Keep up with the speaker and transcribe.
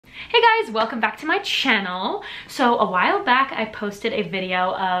Hey guys, welcome back to my channel. So a while back I posted a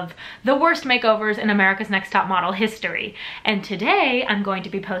video of the worst makeovers in America's Next Top Model history. And today I'm going to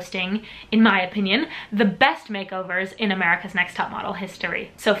be posting, in my opinion, the best makeovers in America's Next Top Model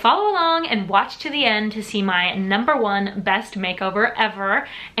history. So follow along and watch to the end to see my #1 best makeover ever.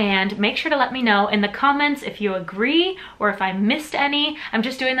 And make sure to let me know in the comments if you agree or if I missed any. I'm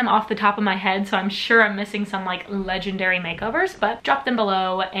just doing them off the top of my head, so I'm sure I'm missing some like legendary makeovers, but drop them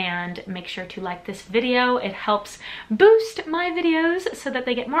below and make sure to like this video. It helps boost my videos so that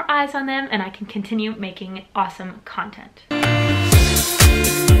they get more eyes on them and I can continue making awesome content.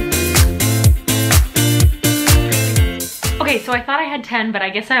 Okay, so I thought I had 10, but I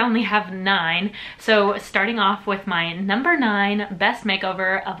guess I only have 9. So starting off with my #9 best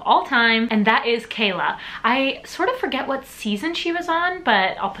makeover of all time, and that is Kayla. I sort of forget what season she was on,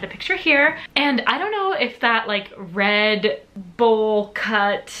 but I'll put a picture here. And I don't know if that like red bowl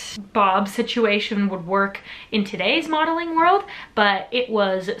cut bob situation would work in today's modeling world, but it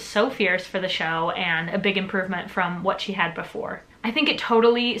was so fierce for the show and a big improvement from what she had before. I think it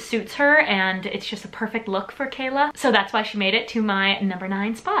totally suits her and it's just a perfect look for Kayla. So that's why she made it to my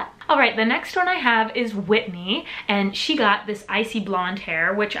 #9 spot. All right, the next one I have is Whitney, and she got this icy blonde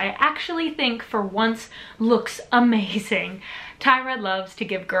hair, which I actually think for once looks amazing. Tyra loves to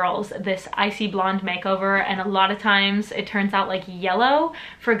give girls this icy blonde makeover, and a lot of times it turns out like yellow.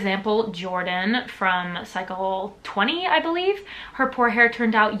 For example, Jordan from cycle 20, I believe, her poor hair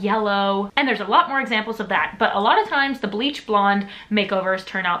turned out yellow, and there's a lot more examples of that. But a lot of times the bleach blonde makeovers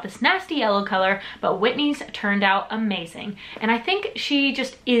turn out this nasty yellow color, but Whitney's turned out amazing. And I think she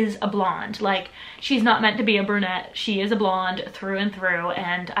just is a blonde. Like, she's not meant to be a brunette. She is a blonde through and through,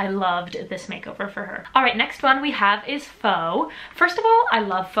 and I loved this makeover for her. All right, next one we have is Faux. First of all, I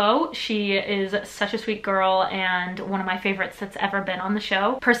love Faux. She is such a sweet girl and one of my favorites that's ever been on the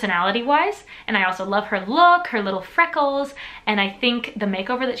show, personality-wise. And I also love her look, her little freckles, and I think the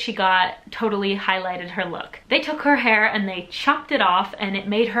makeover that she got totally highlighted her look. They took her hair and they chopped it off, and it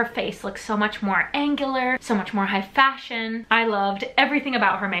made her face look so much more angular, so much more high fashion. I loved everything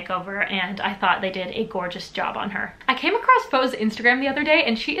about her makeover, and I thought they did a gorgeous job on her. I came across Faux's Instagram the other day,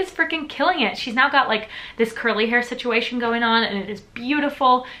 and she is freaking killing it. She's now got like this curly hair situation going on, and it is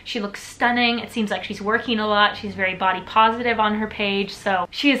beautiful. She looks stunning. It seems like she's working a lot. She's very body positive on her page, so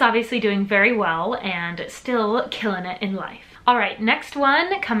she is obviously doing very well and still killing it in life. All right, next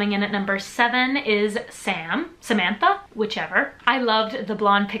one coming in at #7 is Samantha, whichever. I loved the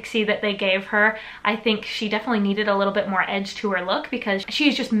blonde pixie that they gave her. I think she definitely needed a little bit more edge to her look because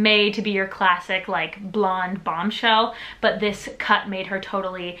she's just made to be your classic like blonde bombshell, but this cut made her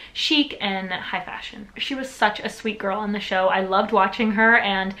totally chic and high fashion. She was such a sweet girl on the show. I loved watching her,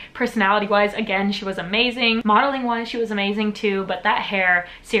 and personality-wise, again, she was amazing. Modeling-wise, she was amazing too, but that hair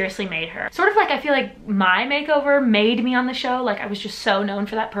seriously made her. Sort of like I feel like my makeover made me on the show. Like, I was just so known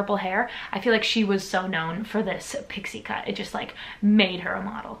for that purple hair. I feel like she was so known for this pixie cut. It just like made her a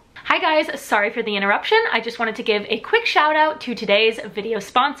model. Hi guys, sorry for the interruption. I just wanted to give a quick shout out to today's video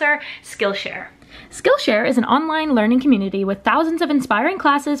sponsor, Skillshare. Skillshare is an online learning community with thousands of inspiring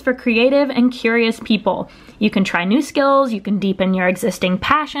classes for creative and curious people. You can try new skills, you can deepen your existing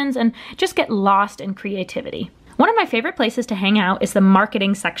passions, and just get lost in creativity. One of my favorite places to hang out is the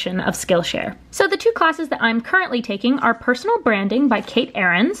marketing section of Skillshare. So the 2 classes that I'm currently taking are Personal Branding by Kate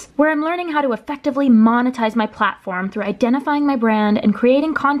Ahrens, where I'm learning how to effectively monetize my platform through identifying my brand and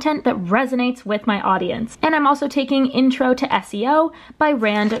creating content that resonates with my audience. And I'm also taking Intro to SEO by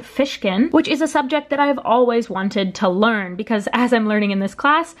Rand Fishkin, which is a subject that I've always wanted to learn because, as I'm learning in this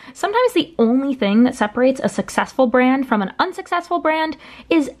class, sometimes the only thing that separates a successful brand from an unsuccessful brand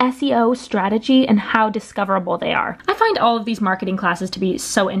is SEO strategy and how discoverable they are. I find all of these marketing classes to be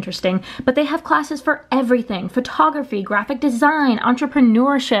so interesting, but they have classes for everything: photography, graphic design,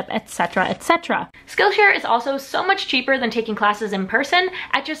 entrepreneurship, etc., etc. Skillshare is also so much cheaper than taking classes in person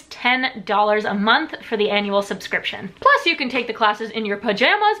at just $10 a month for the annual subscription. Plus, you can take the classes in your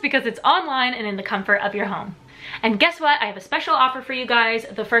pajamas because it's online and in the comfort of your home. And guess what? I have a special offer for you guys.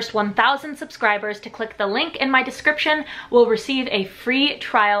 The first 1,000 subscribers to click the link in my description will receive a free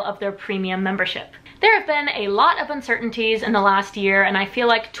trial of their premium membership. There have been a lot of uncertainties in the last year, and I feel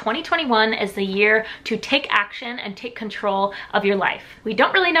like 2021 is the year to take action and take control of your life. We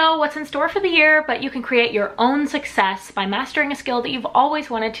don't really know what's in store for the year, but you can create your own success by mastering a skill that you've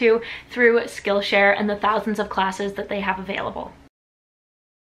always wanted to through Skillshare and the thousands of classes that they have available.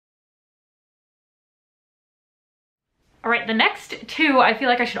 All right, the next two, I feel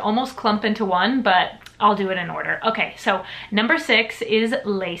like I should almost clump into one, but I'll do it in order. Okay, so number 6 is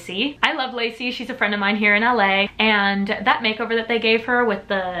Lacey. I love Lacey. She's a friend of mine here in LA, and that makeover that they gave her with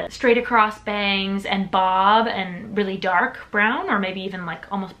the straight across bangs and bob and really dark brown, or maybe even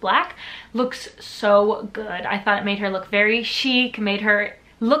like almost black, looks so good. I thought it made her look very chic, made her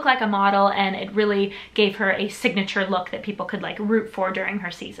look like a model, and it really gave her a signature look that people could like root for during her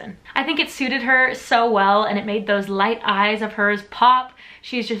season. I think it suited her so well, and it made those light eyes of hers pop.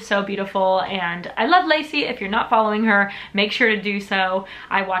 She's just so beautiful, and I love Lacey. If you're not following her, make sure to do so.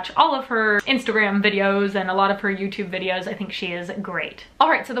 I watch all of her Instagram videos and a lot of her YouTube videos. I think she is great. All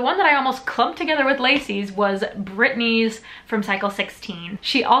right, so the one that I almost clumped together with Lacey's was Brittany's from Cycle 16.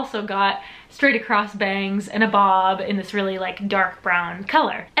 She also got straight across bangs and a bob in this really like dark brown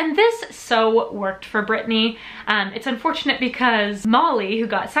color. And this so worked for Brittany. It's unfortunate because Molly, who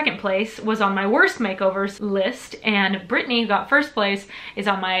got second place, was on my worst makeovers list, and Brittany, who got first place, is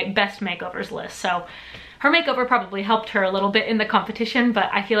on my best makeovers list. So her makeover probably helped her a little bit in the competition, but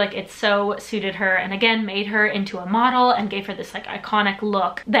I feel like it so suited her, and again made her into a model and gave her this like iconic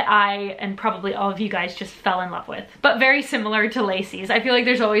look that I and probably all of you guys just fell in love with. But very similar to Lacey's. I feel like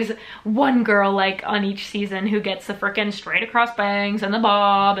there's always one girl like on each season who gets the frickin' straight across bangs and the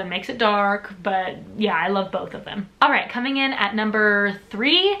bob and makes it dark, but yeah, I love both of them. All right, coming in at number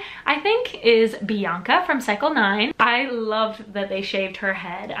 3, I think, is Bianca from Cycle 9. I loved that they shaved her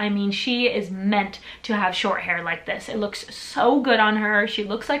head. I mean, she is meant to have short hair like this. It looks so good on her. She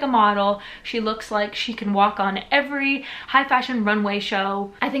looks like a model. She looks like she can walk on every high fashion runway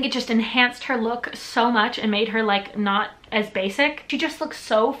show. I think it just enhanced her look so much and made her like not as basic. She just looks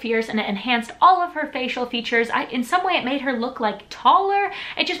so fierce, and it enhanced all of her facial features. In some way it made her look like taller.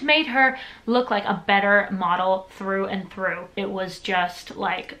 It just made her look like a better model through and through. It was just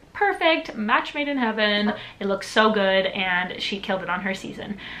like perfect, match made in heaven. It looks so good, and she killed it on her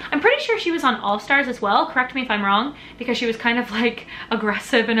season. I'm pretty sure she was on All Stars as well, correct me if I'm wrong, because she was kind of like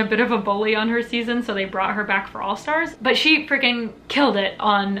aggressive and a bit of a bully on her season, so they brought her back for All Stars. But she freaking killed it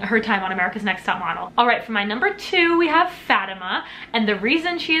on her time on America's Next Top Model. All right, for my number 2, we have Fatima, and the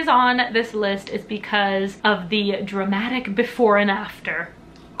reason she is on this list is because of the dramatic before and after.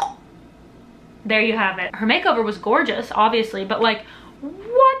 There you have it. Her makeover was gorgeous, obviously, but like,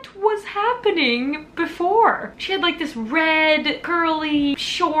 what was happening before? She had like this red, curly,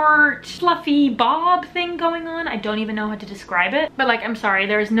 short, fluffy bob thing going on. I don't even know how to describe it. But like, I'm sorry,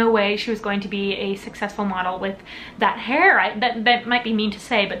 there is no way she was going to be a successful model with that hair. That might be mean to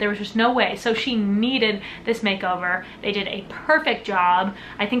say, but there was just no way. So she needed this makeover. They did a perfect job.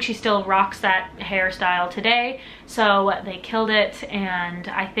 I think she still rocks that hairstyle today. So they killed it, and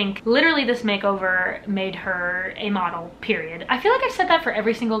I think literally this makeover made her a model, period. I feel like I've said that for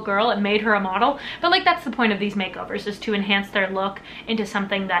every single girl. It made her a model, but like that's the point of these makeovers, is to enhance their look into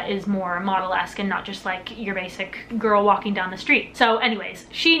something that is more model-esque and not just like your basic girl walking down the street. So anyways,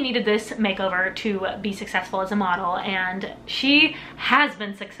 she needed this makeover to be successful as a model, and she has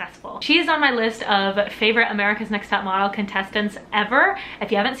been successful. She is on my list of favorite America's Next Top Model contestants ever.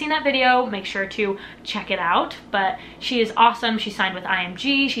 If you haven't seen that video, make sure to check it out. But she is awesome. She signed with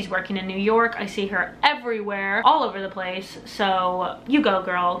IMG. She's working in New York. I see her everywhere, all over the place. So you go,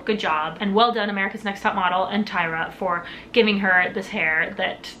 girl. Good job. And well done, America's Next Top Model and Tyra, for giving her this hair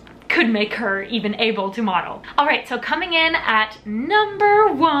that could make her even able to model. All right, so coming in at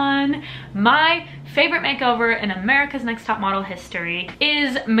number 1, my favorite makeover in America's Next Top Model history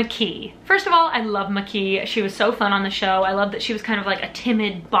is Makee. First of all, I love Makee. She was so fun on the show. I love that she was kind of like a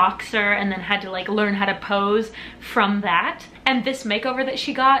timid boxer and then had to like learn how to pose from that. And this makeover that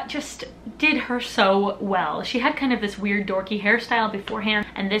she got just did her so well. She had kind of this weird dorky hairstyle beforehand,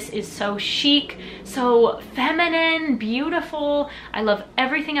 and this is so chic, so feminine, beautiful. I love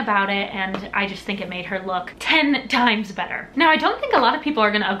everything about it, and I just think it made her look 10 times better. Now, I don't think a lot of people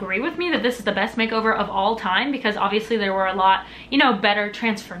are gonna agree with me that this is the best makeover of all time, because obviously there were a lot, you know, better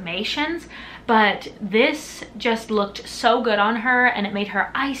transformations. But this just looked so good on her, and it made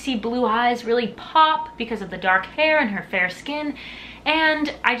her icy blue eyes really pop because of the dark hair and her fair skin.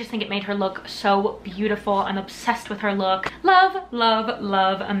 And I just think it made her look so beautiful. I'm obsessed with her look. Love, love,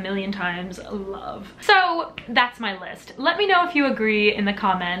 love, a million times love. So that's my list. Let me know if you agree in the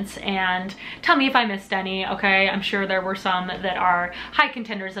comments, and tell me if I missed any, okay? I'm sure there were some that are high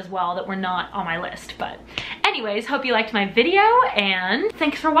contenders as well that were not on my list. But anyways, hope you liked my video, and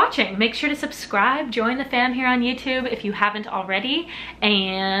thanks for watching. Make sure to subscribe, join the fam here on YouTube if you haven't already,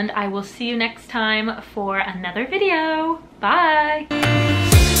 and I will see you next time for another video. Bye!